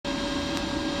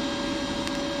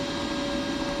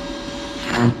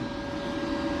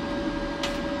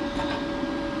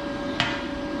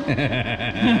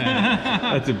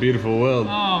That's a beautiful weld.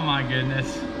 Oh my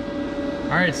goodness.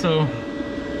 All right, so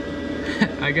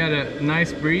I got a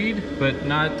nice breed, but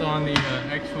not on the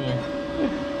actual.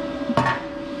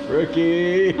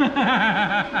 Rookie.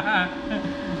 I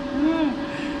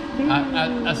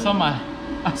saw my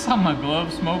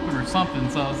glove smoking or something,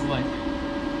 so I was like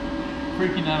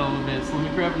freaking out a little bit. So let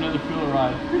me grab another filler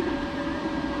rod.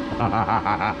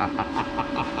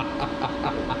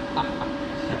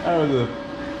 That was a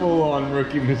full-on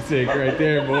rookie mistake right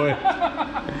there, boy.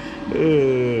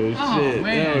 Oh shit,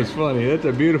 man. That was funny. That's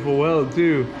a beautiful weld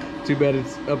too. Too bad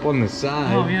it's up on the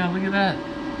side. Oh yeah, look at that.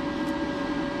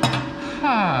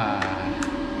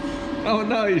 Oh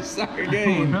no, you suck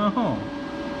again. Oh no.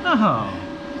 Oh.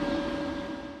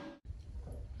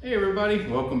 Hey everybody,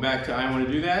 welcome back to I Want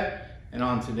to Do That. And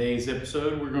on today's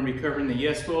episode, we're going to be covering the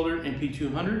YesWelder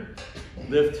MP200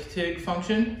 lift TIG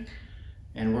function.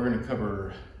 And we're going to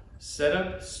cover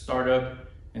setup,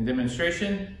 startup, and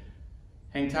demonstration.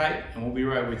 Hang tight and we'll be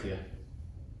right with you.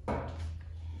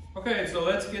 Okay, so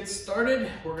let's get started.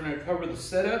 We're going to cover the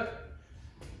setup.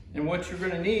 And what you're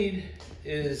going to need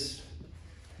is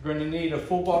you're going to need a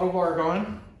full bottle of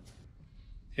argon.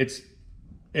 It's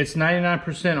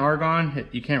 99% argon.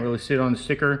 You can't really see it on the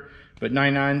sticker, but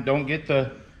 99. Don't get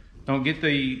the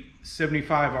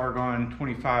 75 argon,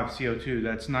 25 CO2.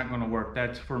 That's not going to work.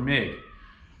 That's for MIG.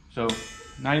 So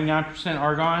 99%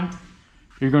 argon.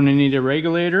 You're going to need a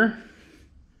regulator.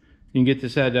 You can get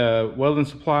this at a welding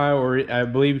supply, or I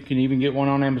believe you can even get one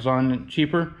on Amazon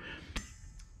cheaper.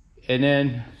 And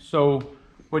then, so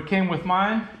what came with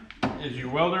mine is your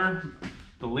welder,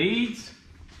 the leads,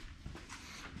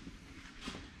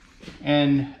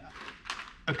 and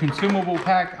a consumable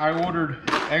pack. I ordered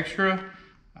extra.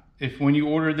 When you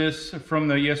order this from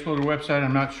the YesWelder website,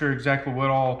 I'm not sure exactly what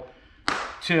all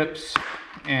tips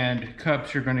and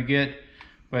cups you're going to get,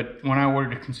 but when I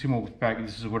ordered a consumable pack,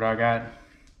 this is what I got.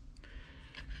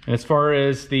 And as far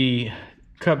as the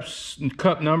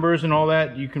cup numbers and all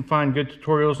that, you can find good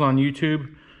tutorials on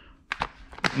YouTube.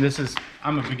 And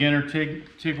I'm a beginner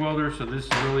TIG welder, so this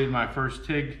is really my first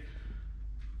TIG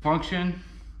function.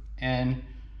 And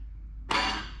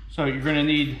so you're going to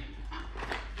need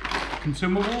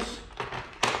consumables.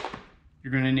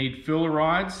 You're going to need filler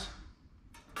rods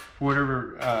for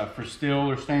whatever, for steel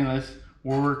or stainless.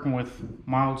 We're working with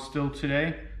mild steel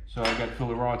today, so I got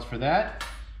filler rods for that.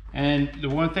 And the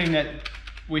one thing that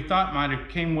we thought might have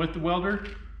came with the welder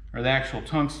are the actual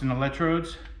tungsten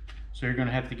electrodes. So you're going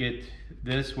to have to get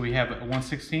this. We have a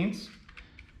 1/16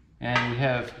 and we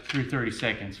have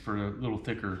 3/32 for a little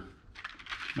thicker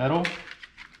metal.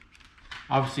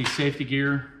 Obviously safety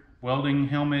gear, welding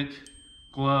helmet,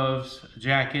 gloves, a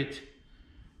jacket,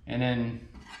 and then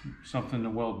something to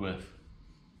weld with.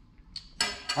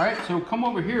 All right, so come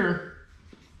over here,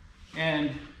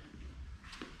 and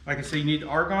like I said, you need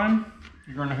argon.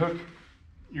 You're gonna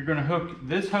hook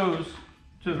this hose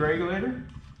to the regulator.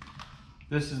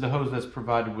 This is the hose that's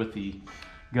provided with the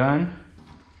gun.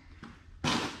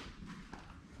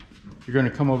 You're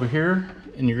gonna come over here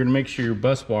and you're gonna make sure your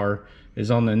bus bar is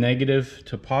on the negative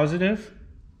to positive.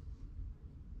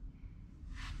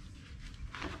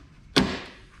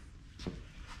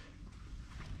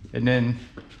 And then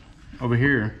over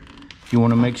here, you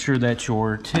wanna make sure that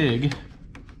your TIG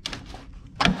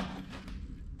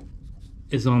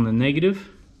is on the negative,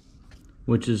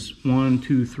 which is 1,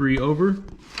 2, 3 over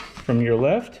from your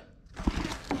left.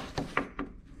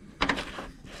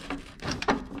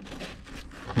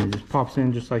 And it just pops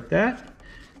in just like that.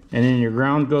 And then your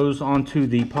ground goes onto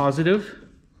the positive.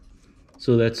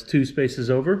 So that's 2 spaces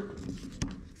over.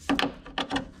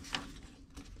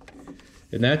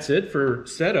 And that's it for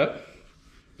setup.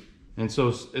 And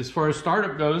so as far as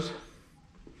startup goes,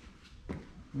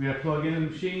 we gotta plug in the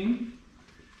machine.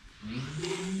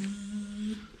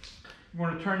 You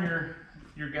want to turn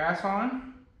your gas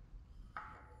on.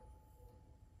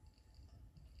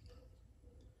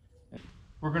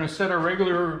 We're going to set our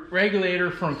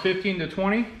regulator from 15 to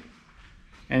 20,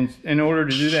 and in order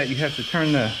to do that, you have to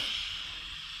turn the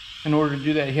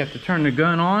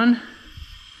gun on.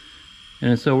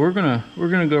 And so we're gonna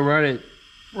go right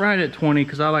at 20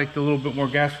 because I like the little bit more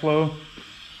gas flow.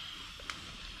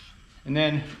 And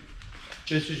then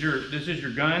this is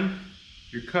your gun,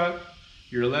 your cup,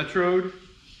 your electrode,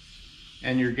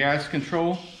 and your gas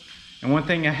control. And one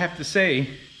thing I have to say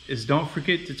is don't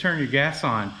forget to turn your gas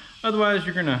on. Otherwise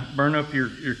you're gonna burn up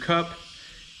your cup,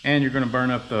 and you're gonna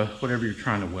burn up the whatever you're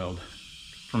trying to weld.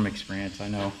 From experience, I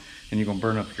know. And you're gonna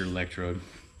burn up your electrode.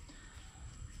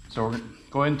 So we're gonna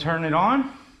go ahead and turn it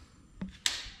on.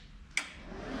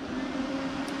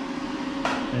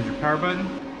 There's your power button.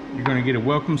 you're going to get a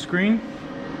welcome screen,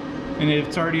 and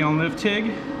it's already on lift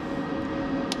TIG.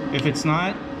 If it's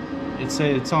not, let's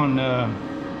say it's on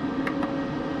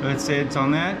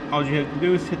that, all you have to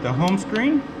do is hit the home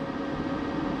screen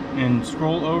and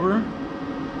scroll over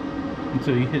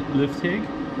until you hit lift TIG,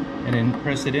 and then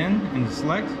press it in and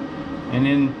select. And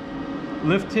then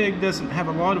lift TIG doesn't have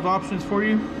a lot of options for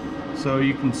you, so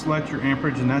you can select your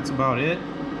amperage and that's about it.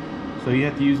 So you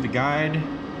have to use the guide,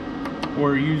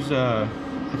 or use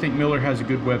I think Miller has a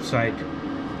good website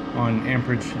on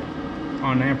amperage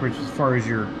as far as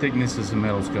your thicknesses of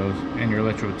metals goes and your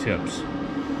electrode tips.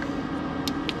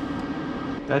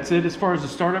 That's it as far as the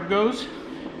startup goes.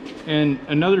 And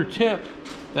another tip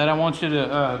that I want you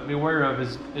to be aware of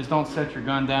is don't set your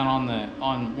gun down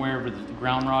on wherever the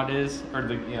ground rod is, or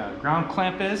the ground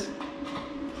clamp is.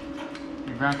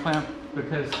 Your ground clamp,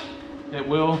 because it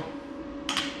will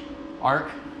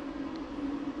arc.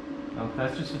 Now,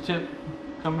 that's just a tip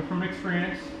coming from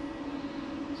experience.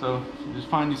 So just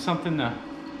find you something to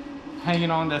hang it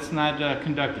on that's not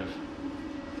conductive.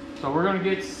 So we're going to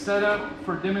get set up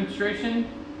for demonstration.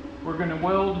 We're going to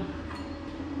weld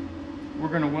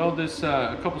this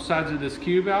a couple sides of this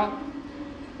cube out,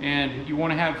 and you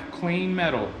want to have clean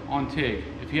metal on TIG.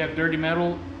 If you have dirty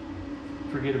metal,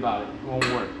 forget about it. It won't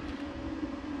work.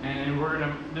 And we're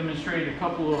going to demonstrate a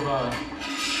couple of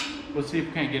let's see if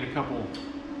we can't get a couple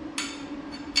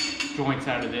joints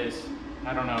out of this.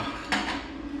 I don't know.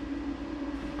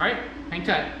 Alright, hang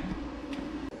tight.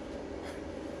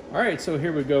 Alright, so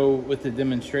here we go with the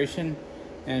demonstration.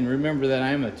 And remember that I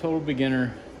am a total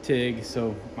beginner TIG,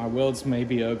 so my welds may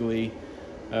be ugly.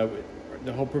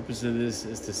 The whole purpose of this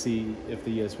is to see if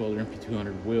the YesWelder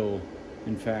MP200 will,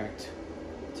 in fact,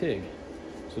 TIG.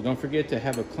 So don't forget to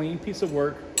have a clean piece of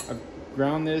work. I've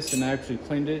ground this and I actually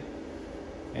cleaned it.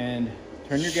 And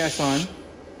turn your gas on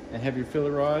and have your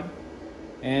filler rod.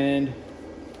 And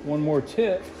one more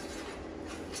tip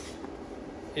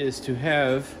is to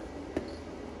have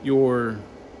your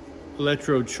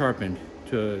electrode sharpened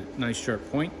to a nice sharp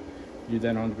point. Do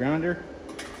that on the grounder.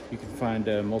 You can find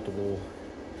multiple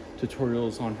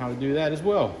tutorials on how to do that as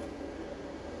well.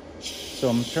 So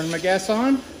I'm turning my gas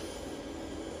on,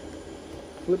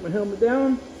 flip my helmet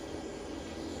down,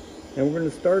 and we're going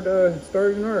to start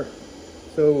an arc.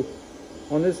 So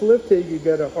on this lift TIG, you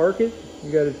got to arc it,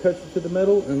 you got to touch it to the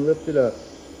metal and lift it up.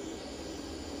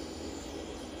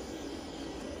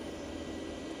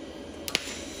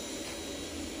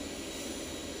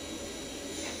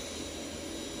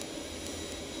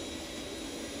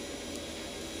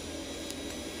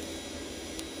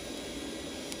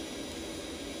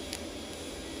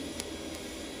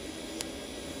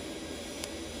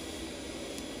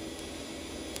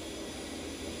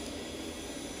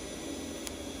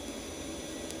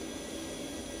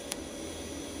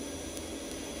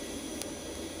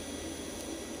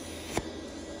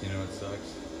 You know what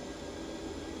sucks?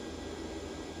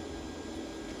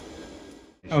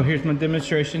 Oh, here's my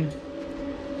demonstration.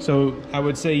 So I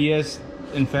would say yes,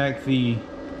 in fact, the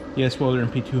YesWelder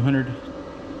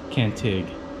MP200 can TIG.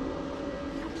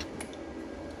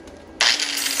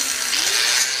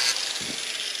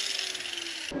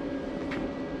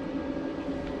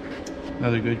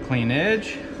 Another good clean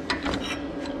edge.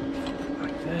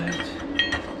 Like that.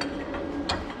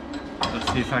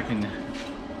 Let's see if I can.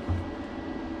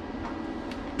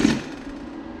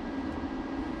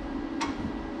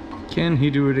 Can he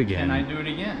do it again? Can I do it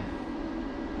again?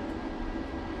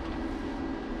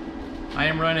 I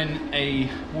am running a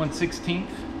 1/16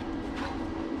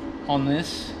 on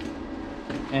this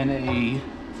and a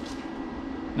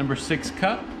number 6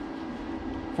 cup,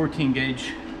 14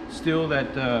 gauge steel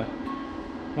that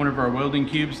one of our welding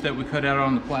cubes that we cut out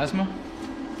on the plasma.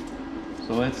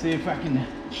 So let's see if I can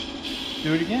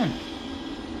do it again.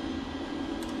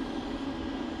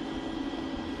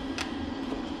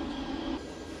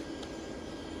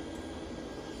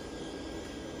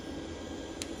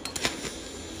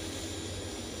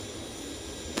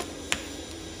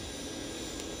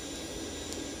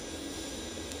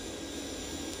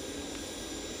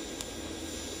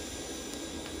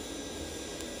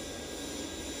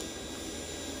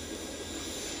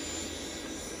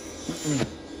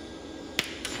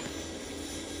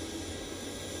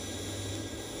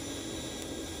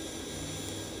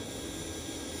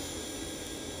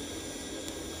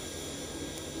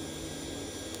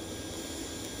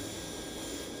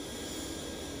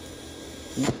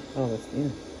 Oh, that's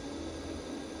in.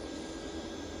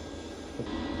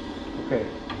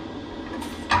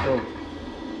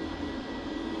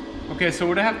 Okay. So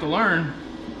what I have to learn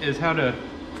is how to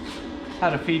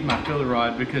feed my filler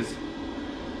rod, because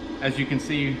as you can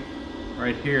see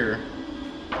right here,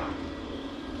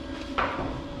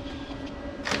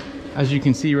 as you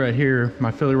can see right here,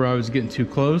 my filler rod was getting too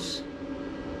close,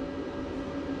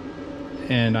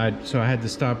 and so I had to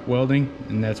stop welding,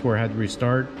 and that's where I had to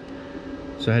restart.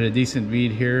 So I had a decent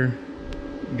bead here,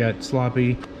 got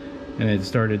sloppy, and it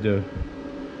started to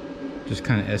just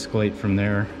kind of escalate from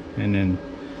there. And then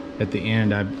at the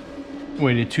end I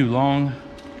waited too long,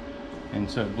 and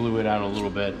so it blew it out a little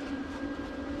bit.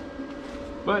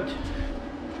 But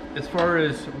as far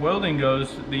as welding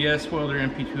goes, the YesWelder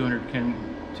MP200 can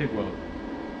TIG weld.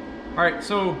 Alright,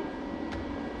 so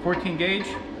 14 gauge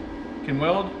can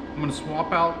weld. I'm going to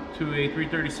swap out to a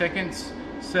 3/32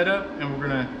 setup, and we're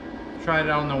going to try it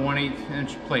out on the 1/8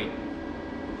 inch plate.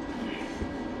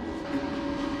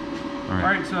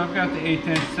 Alright, so I've got the 1/8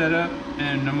 inch setup,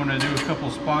 and I'm going to do a couple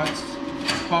spot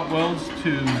welds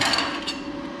to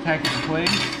tack it in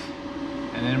place,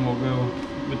 and then we'll go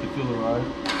with the filler rod.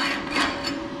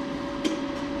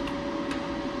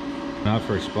 Not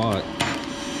for a spot.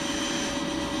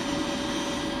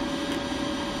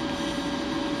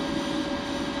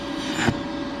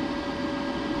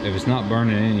 If it's not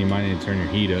burning in, you might need to turn your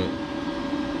heat up.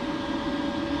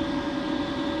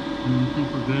 I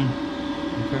think we're good.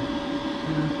 Okay.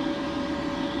 Yeah.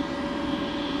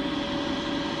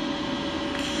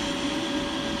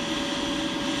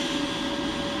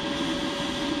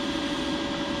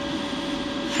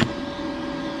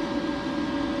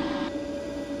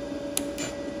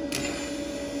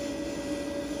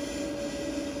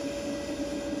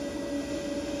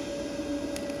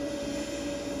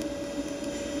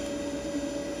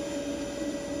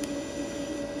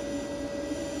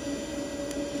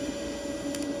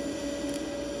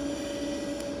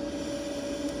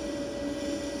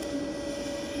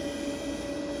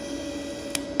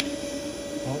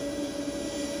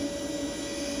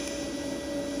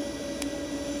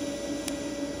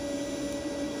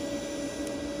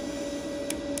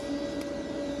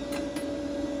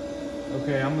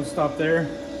 Okay, I'm gonna stop there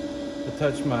to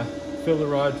touch my filler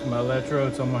rod to my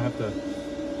electrode, so I'm gonna have to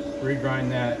regrind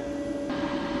that.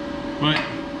 But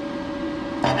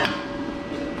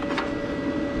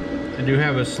I do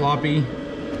have a sloppy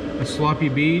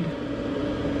bead,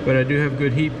 but I do have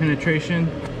good heat penetration,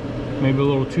 maybe a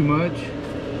little too much.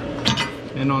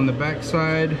 And on the back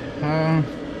side,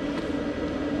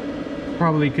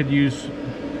 probably could use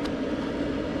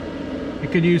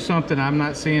something. I'm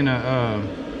not seeing a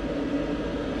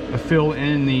fill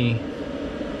in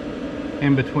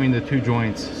between the two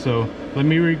joints, so let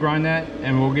me regrind that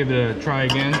and we'll give it a try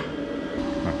again.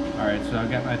 All right, so I've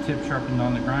got my tip sharpened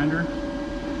on the grinder,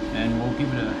 and we'll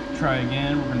give it a try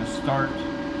again. We're just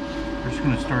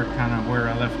gonna start kind of where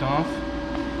I left off,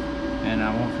 and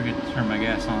I won't forget to turn my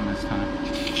gas on this time.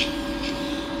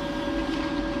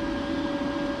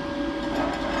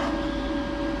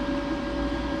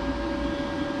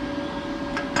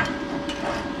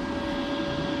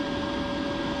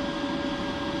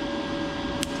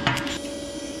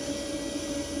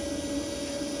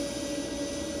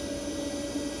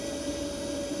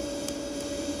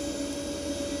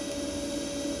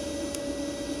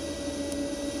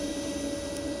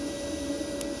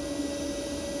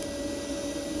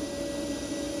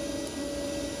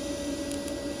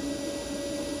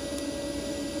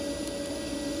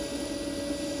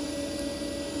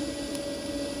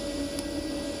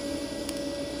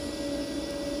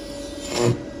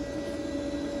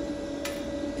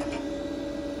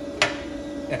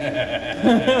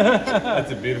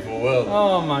 That's a beautiful weld.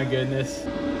 Oh my goodness.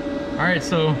 All right,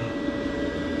 so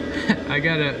I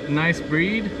got a nice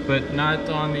breed, but not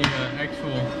on the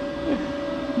actual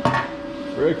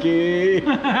Rookie.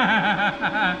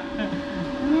 I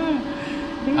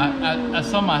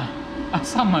saw my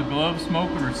glove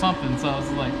smoking or something, so I was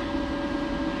like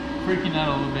freaking out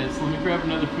a little bit. So let me grab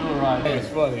another filler rod. That's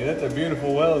funny. That's a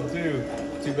beautiful weld too.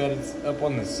 Too bad it's up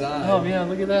on the side. Oh yeah,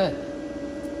 look at that.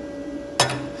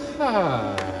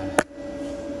 Ah.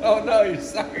 Oh no, you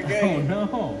suck again. Oh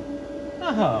no.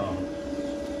 Oh.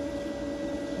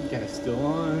 Gas still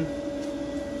on.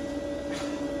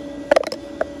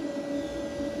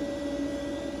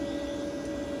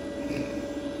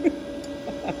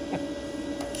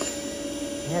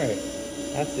 All right,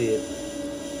 I see it.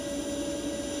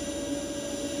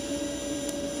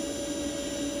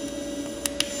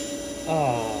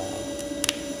 Ah,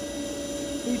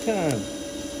 3 times.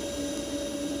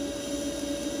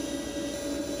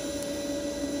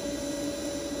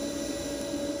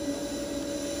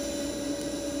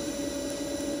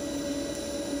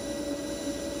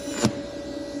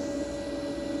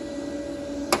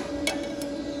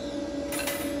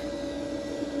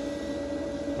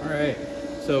 All right,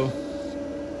 so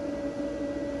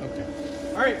okay.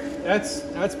 All right,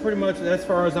 that's pretty much as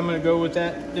far as I'm going to go with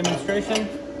that demonstration.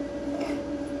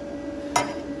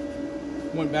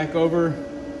 Went back over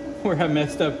where I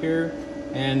messed up here,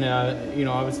 and you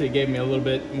know, obviously it gave me a little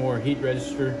bit more heat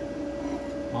register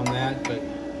on that, but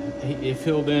it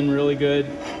filled in really good.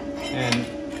 And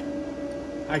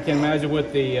I can imagine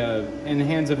with the in the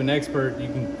hands of an expert, you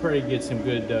can probably get some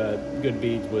good good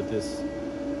beads with this.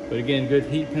 But again, good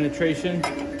heat penetration.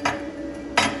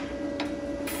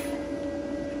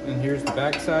 And here's the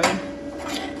back side.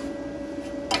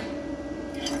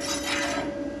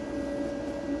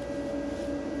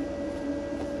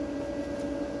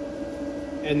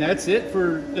 And that's it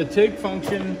for the TIG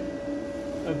function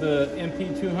of the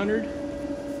MP200.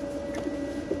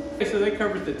 So they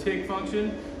covered the TIG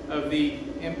function of the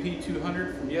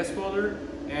MP200 from YesWelder,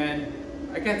 and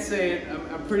I can't say it,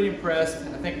 I'm pretty impressed.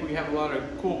 I think we have a lot of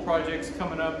cool projects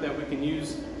coming up that we can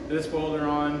use this welder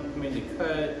on. I mean, to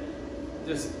cut,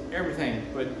 just everything.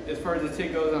 But as far as the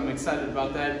TIG goes, I'm excited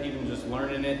about that, even just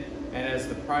learning it. And as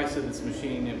the price of this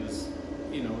machine, it was,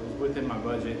 you know, it was within my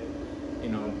budget. You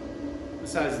know,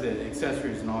 besides the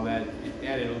accessories and all that, it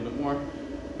added a little bit more.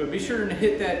 But be sure to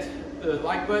hit that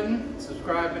like button,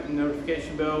 subscribe, and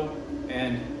notification bell,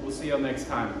 and we'll see y'all next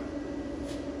time.